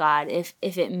stuff, God, if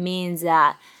it means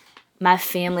that my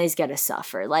family's going to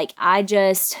suffer. Like, I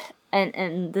just,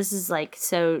 and this is like it's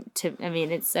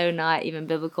so not even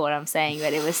biblical what I'm saying,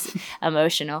 but it was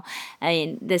emotional.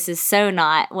 This is so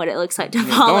not what it looks like to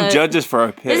follow. Don't judge us for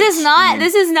our pits. This is not what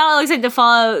it looks like to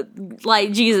follow,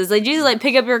 like, Jesus. Like, Jesus, like,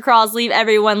 pick up your cross, leave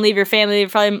everyone, leave your family,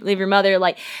 leave your mother,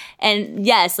 like. And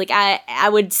yes, like, I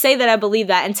would say that I believe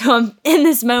that until I'm in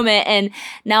this moment, and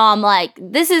now I'm like,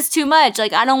 this is too much.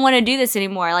 Like, I don't want to do this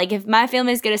anymore. Like, if my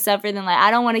family's going to suffer, then, like,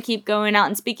 I don't want to keep going out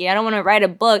and speaking. I don't want to write a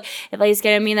book if, like, it's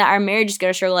going to mean that our marriage is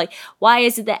going to struggle. Like, why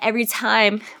is it that every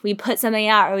time we put something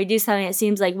out or we do something, it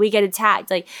seems like we get attacked?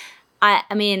 Like,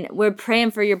 we're praying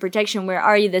for your protection. Where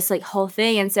are you? This, like, whole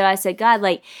thing. And so I said, God,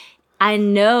 like, I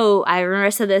know, I remember I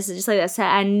said this just like that.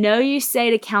 I know you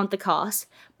say to count the cost.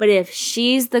 But if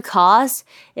she's the cost,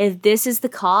 if this is the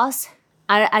cost,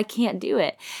 I can't do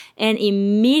it. And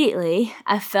immediately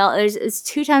I felt, it's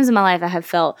 2 times in my life I have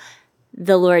felt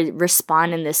the Lord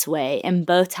respond in this way. And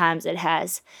both times it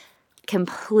has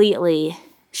completely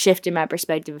shifted my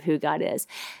perspective of who God is.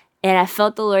 And I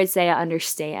felt the Lord say, I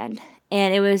understand.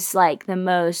 And it was like the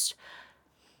most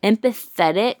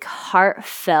empathetic,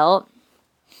 heartfelt,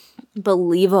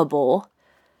 believable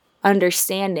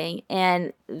understanding.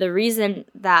 And the reason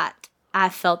that I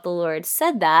felt the Lord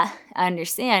said that, I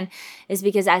understand, is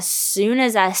because as soon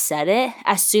as I said it,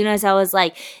 as soon as I was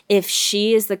like, if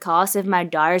she is the cost, if my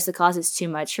daughter is the cost, it's too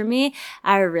much for me,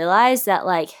 I realized that,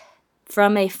 like,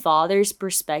 from a father's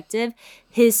perspective,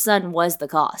 his son was the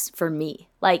cost for me.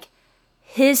 Like,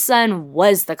 his son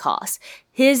was the cost.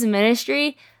 His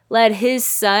ministry led his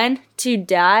son to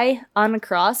die on a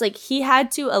cross. Like, he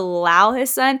had to allow his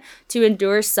son to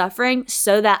endure suffering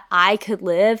so that I could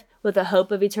live with a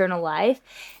hope of eternal life.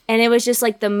 And it was just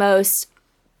like the most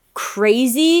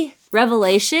crazy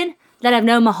revelation that I've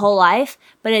known my whole life,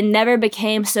 but it never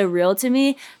became so real to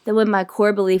me that when my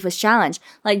core belief was challenged.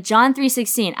 Like John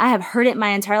 3:16, I have heard it my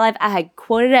entire life. I had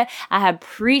quoted it. I had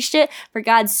preached it. For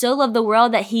God so loved the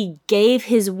world that he gave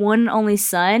his one and only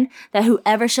son, that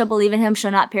whoever shall believe in him shall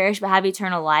not perish but have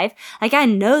eternal life. Like, I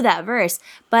know that verse,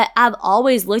 but I've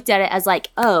always looked at it as like,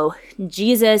 oh,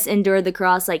 Jesus endured the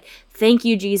cross. Like, thank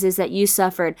you, Jesus, that you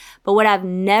suffered. But what I've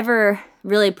never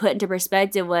really put into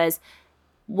perspective was,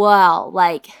 wow,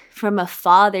 like, from a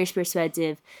father's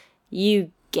perspective,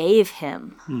 you gave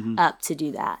him up to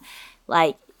do that.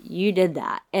 Like, you did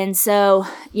that. And so,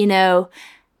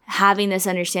 having this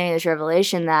understanding, this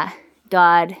revelation that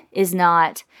God is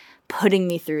not putting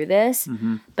me through this,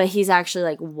 but he's actually,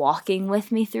 like, walking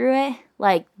with me through it.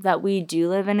 Like, that we do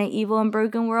live in an evil and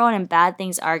broken world, and bad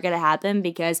things are going to happen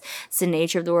because it's the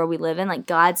nature of the world we live in. Like,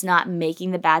 God's not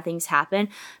making the bad things happen,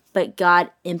 but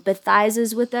God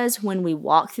empathizes with us when we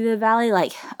walk through the valley.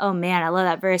 Like, oh man, I love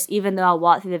that verse. Even though I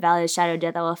walk through the valley of the shadow of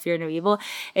death, I will fear no evil.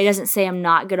 It doesn't say I'm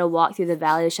not going to walk through the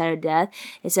valley of the shadow of death.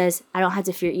 It says I don't have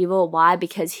to fear evil. Why?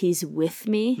 Because he's with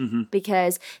me.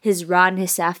 Because his rod and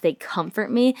his staff, they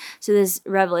comfort me. So this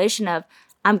revelation of,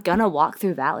 I'm going to walk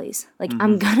through valleys. Like,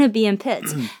 I'm going to be in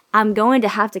pits. I'm going to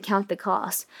have to count the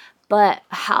cost. But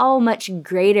how much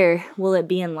greater will it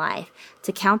be in life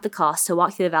to count the cost, to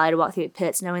walk through the valley, to walk through the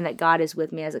pits, knowing that God is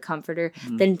with me as a comforter,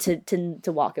 than to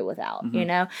walk it without, you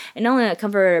know? And not only a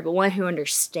comforter, but one who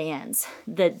understands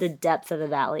the depth of the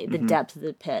valley, the depth of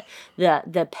the pit,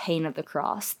 the pain of the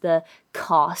cross, the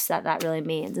cost that really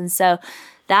means. And so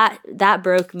that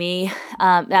broke me.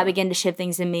 That began to shift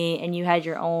things in me, and you had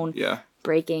your own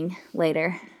breaking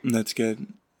later. That's good.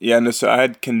 Yeah, no, so I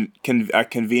had I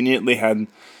conveniently had,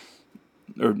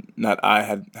 or not I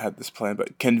had this plan,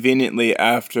 but conveniently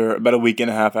after, about a week and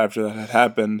a half after that had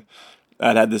happened,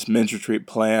 I'd had this men's retreat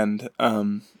planned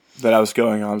that I was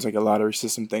going on. It was like a lottery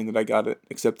system thing that I got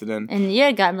accepted in. And you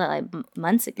had gotten that like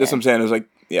months ago. That's what I'm saying. It was like,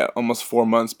 almost 4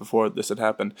 months before this had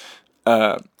happened.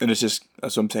 And it's just,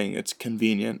 that's what I'm saying, it's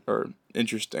convenient or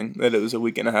interesting that it was a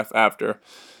week and a half after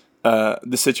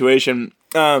the situation.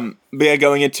 But yeah,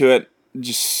 going into it,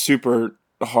 just super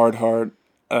hardened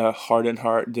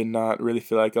heart, did not really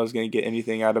feel like I was going to get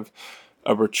anything out of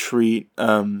a retreat.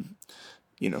 I've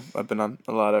been on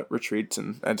a lot of retreats,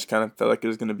 and I just kind of felt like it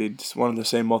was going to be just one of the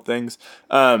same old things.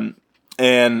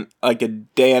 And like a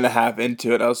day and a half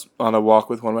into it, I was on a walk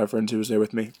with one of my friends who was there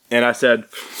with me. And I said,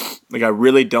 like, I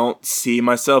really don't see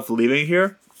myself leaving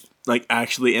here, like,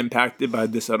 actually impacted by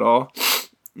this at all,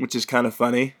 which is kind of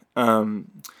funny.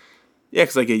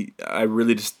 Because I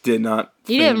really just did not.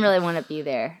 You didn't really want to be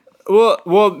there.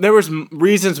 Well, there was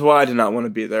reasons why I did not want to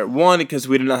be there. One, because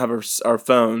we did not have our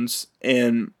phones,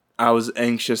 and I was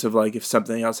anxious of, like, if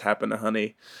something else happened to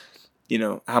Honey,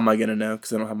 how am I gonna know?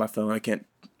 Because I don't have my phone. I can't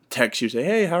text you, say,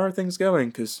 hey, how are things going?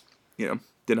 Because didn't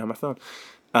have my phone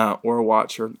or a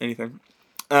watch or anything.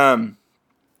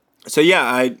 So yeah,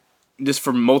 I just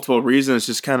for multiple reasons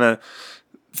just kind of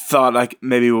thought like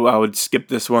maybe I would skip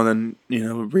this one and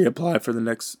reapply for the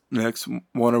next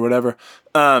one or whatever.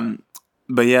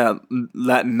 But yeah,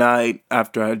 that night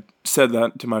after I said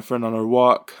that to my friend on our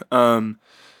walk, the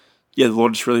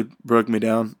Lord just really broke me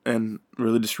down and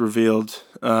really just revealed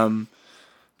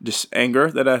just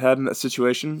anger that I had in that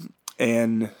situation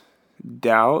and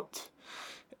doubt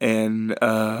and just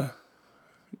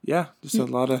a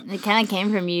lot of. It kind of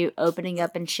came from you opening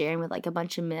up and sharing with like a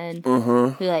bunch of men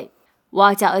who like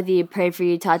walked out with you, prayed for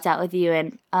you, talked out with you,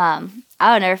 and I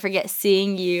will never forget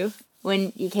seeing you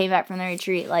when you came back from the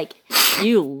retreat. Like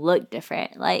you looked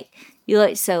different. Like you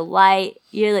looked so light.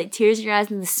 You had like tears in your eyes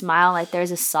and the smile. Like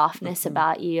there's a softness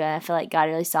about you, and I feel like God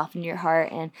really softened your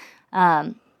heart.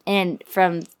 And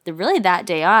from that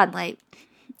day on, like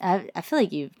I feel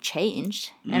like you've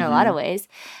changed in a lot of ways.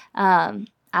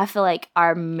 I feel like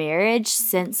our marriage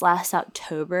since last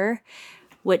October,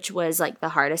 which was like the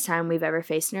hardest time we've ever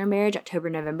faced in our marriage, October,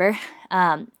 November,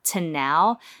 to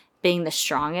now being the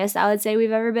strongest I would say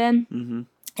we've ever been,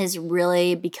 is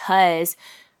really because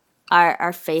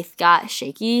our faith got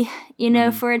shaky,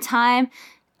 for a time,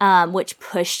 which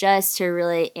pushed us to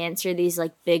really answer these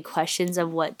like big questions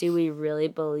of what do we really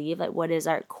believe? Like what is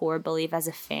our core belief as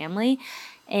a family?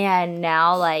 And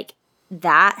now like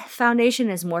that foundation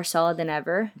is more solid than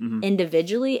ever,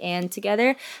 individually and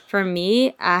together. For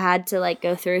me, I had to like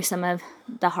go through some of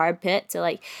the hard pit to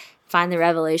like find the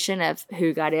revelation of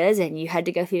who God is, and you had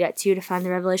to go through that too to find the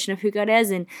revelation of who God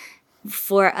is. And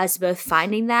for us both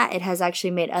finding that, it has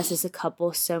actually made us as a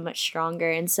couple so much stronger.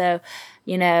 And so,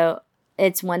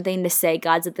 it's one thing to say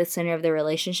God's at the center of the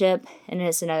relationship, and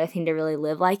it's another thing to really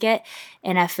live like it.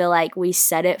 And I feel like we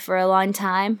said it for a long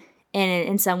time, and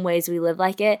in some ways we live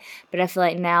like it, but I feel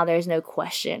like now there's no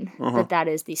question that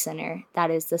is the center.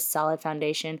 That is the solid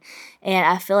foundation. And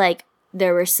I feel like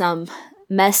there were some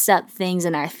messed up things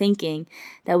in our thinking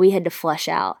that we had to flush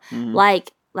out.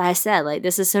 Like I said, like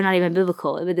this is so not even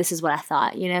biblical, but this is what I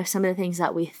thought. Some of the things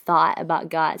that we thought about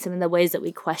God, some of the ways that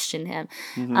we questioned him,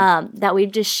 that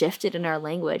we've just shifted in our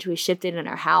language. We shifted in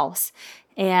our house,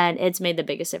 and it's made the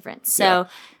biggest difference. So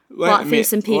walk through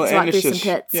some peaks, walk through some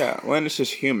pits. Yeah, well, and it's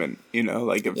just human,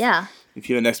 like if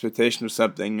you have an expectation of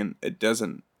something and it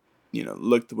doesn't,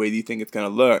 look the way you think it's going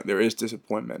to look, there is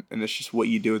disappointment, and it's just what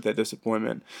you do with that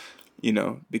disappointment,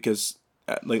 because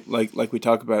like we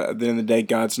talk about, at the end of the day,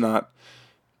 God's not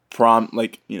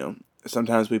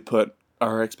sometimes we put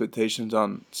our expectations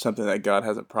on something that God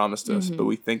hasn't promised us, but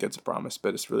we think it's a promise,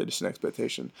 but it's really just an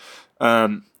expectation.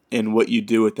 And what you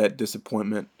do with that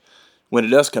disappointment when it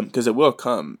does come, because it will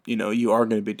come, you are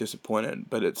going to be disappointed,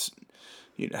 but it's,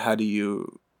 how do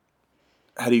you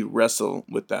wrestle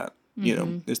with that?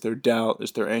 Is there doubt?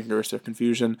 Is there anger? Is there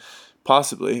confusion?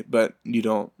 Possibly, but you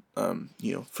don't,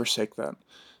 forsake that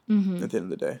at the end of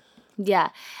the day. Yeah.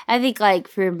 I think like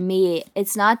for me,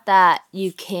 it's not that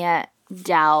you can't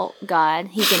doubt God.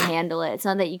 He can handle it. It's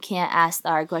not that you can't ask the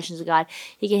hard questions of God.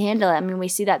 He can handle it. I mean, we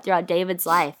see that throughout David's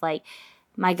life. Like,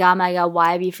 my God,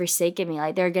 why have you forsaken me?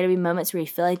 Like, there are going to be moments where you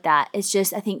feel like that. It's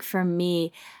just, I think for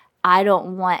me, I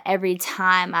don't want every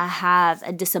time I have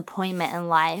a disappointment in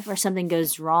life or something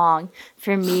goes wrong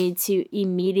for me to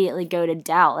immediately go to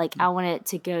doubt. Like, I want it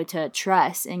to go to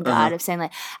trust in God of saying,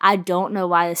 like, I don't know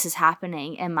why this is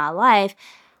happening in my life.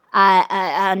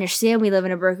 I understand we live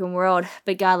in a broken world,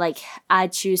 but God, like, I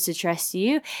choose to trust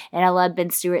you. And I love Ben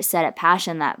Stewart said at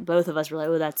Passion that both of us were like,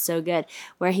 oh, that's so good,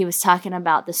 where he was talking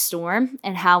about the storm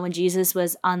and how when Jesus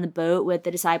was on the boat with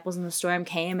the disciples and the storm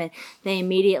came and they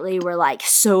immediately were like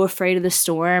so afraid of the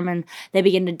storm and they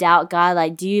began to doubt God,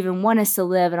 like, do you even want us to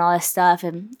live and all this stuff?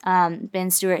 And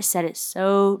Ben Stewart said it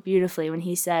so beautifully when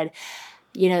he said,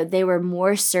 you know, they were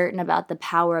more certain about the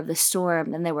power of the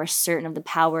storm than they were certain of the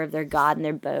power of their God and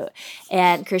their boat.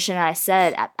 And Christian and I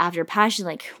said after Passion,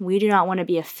 like, we do not want to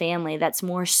be a family that's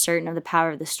more certain of the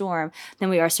power of the storm than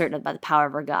we are certain about the power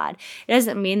of our God. It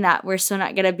doesn't mean that we're still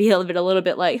not going to be a little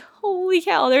bit like, holy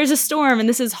cow, there's a storm and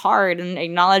this is hard, and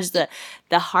acknowledge the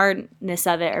hardness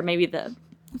of it or maybe the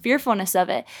fearfulness of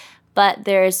it. But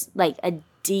there's like a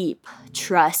deep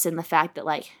trust in the fact that,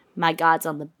 like, my God's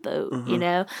on the boat, you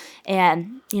know?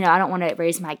 And, you know, I don't want to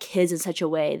raise my kids in such a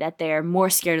way that they're more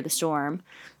scared of the storm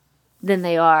than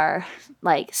they are,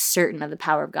 like, certain of the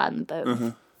power of God in the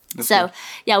boat. So,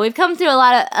 yeah, we've come through a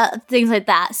lot of things like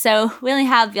that. So we only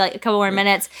have, like, a couple more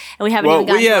minutes, and we haven't even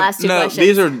gotten to the last two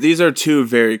questions. These are two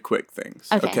very quick things.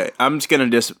 Okay. I'm just going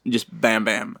to just bam,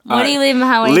 bam. What are you leaving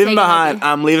behind?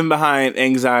 I'm leaving behind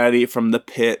anxiety from the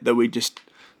pit that we just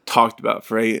talked about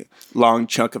for a long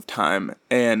chunk of time,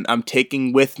 and I'm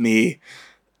taking with me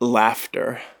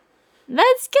laughter.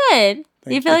 That's good.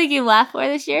 Do you feel like you laughed more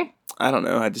this year? I don't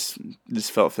know. I just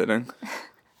felt fitting.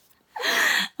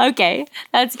 Okay,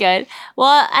 that's good.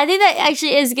 Well, I think that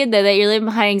actually is good, though, that you're leaving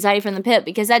behind anxiety from the pit,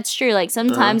 because that's true. Like,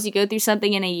 sometimes you go through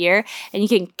something in a year and you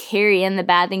can carry in the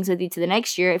bad things with you to the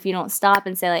next year if you don't stop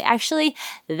and say, like, actually,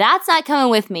 that's not coming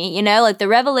with me. You know, like, the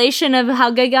revelation of how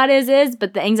good God is,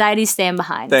 but the anxiety's staying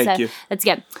behind. Thank you. That's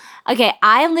good. Okay,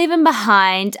 I'm leaving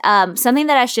behind something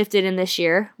that I shifted in this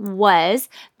year was,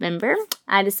 remember,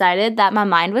 I decided that my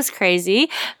mind was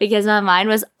crazy because my mind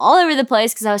was all over the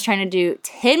place because I was trying to do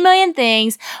 10 million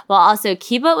things while also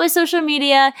keep up with social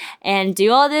media and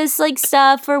do all this, like,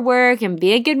 stuff for work and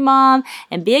be a good mom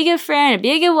and be a good friend and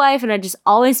be a good wife. And I just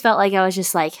always felt like I was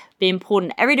just, like, being pulled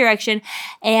in every direction,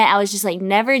 and I was just, like,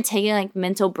 never taking, like,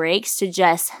 mental breaks to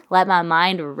just let my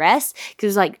mind rest, because it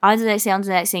was like on to the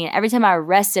next thing, and every time I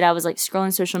rested I was, like,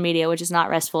 scrolling social media, which is not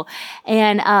restful.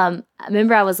 And I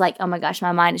remember I was like, oh my gosh,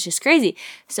 my mind is just crazy.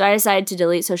 So I decided to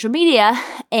delete social media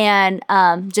and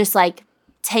just, like,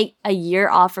 take a year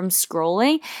off from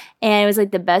scrolling, and it was, like,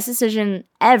 the best decision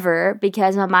ever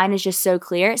because my mind is just so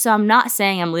clear. So I'm not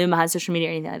saying I'm leaving behind social media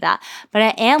or anything like that, but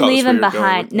I am leaving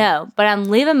behind I'm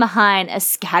leaving behind a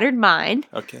scattered mind.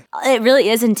 Okay. It really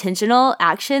is intentional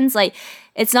actions. Like,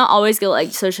 it's not always go like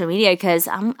social media, because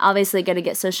I'm obviously going to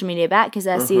get social media back because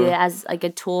I see it as, like, a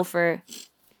tool for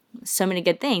so many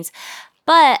good things.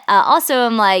 But also,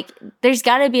 I'm like, there's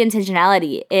got to be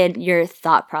intentionality in your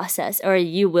thought process, or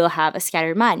you will have a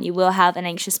scattered mind. You will have an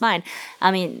anxious mind.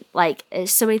 I mean, like,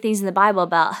 there's so many things in the Bible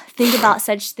about think about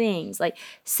such things, like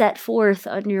set forth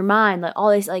on your mind, like all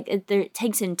this, like it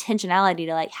takes intentionality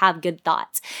to, like, have good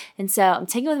thoughts. And so I'm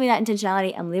taking with me that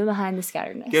intentionality. I'm leaving behind the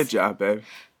scatteredness. Good job, babe.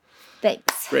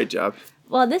 Thanks. Great job.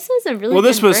 Well, this was a really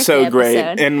this was so great,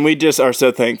 episode. And we just are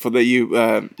so thankful that you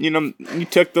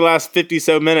took the last 50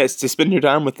 so minutes to spend your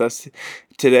time with us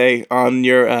today on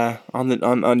your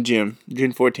on June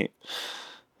 14th.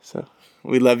 So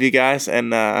we love you guys,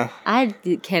 and I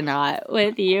cannot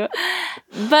with you,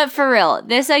 but for real,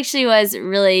 this actually was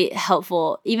really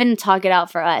helpful, even to talk it out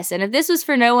for us. And if this was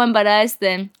for no one but us,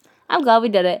 then I'm glad we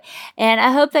did it. And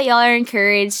I hope that y'all are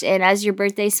encouraged, and as your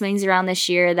birthday swings around this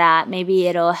year, that maybe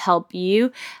it'll help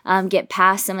you get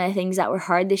past some of the things that were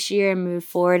hard this year and move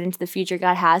forward into the future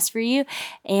God has for you.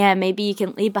 And maybe you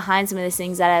can leave behind some of those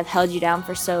things that have held you down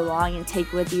for so long and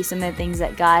take with you some of the things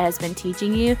that God has been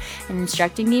teaching you and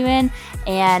instructing you in.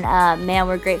 And man,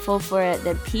 we're grateful for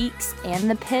the peaks and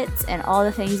the pits and all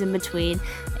the things in between.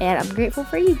 And I'm grateful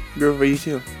for you. Grateful for you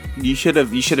too. You should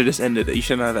have just ended it. You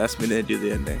shouldn't have asked me to do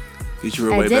the ending. Because you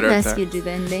were way better at that. I didn't ask you to do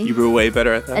the ending. You were way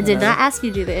better at that. I did not ask you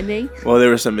to do the ending. Well,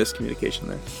 there was some miscommunication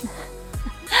there.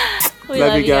 We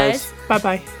love you guys.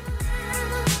 Bye-bye.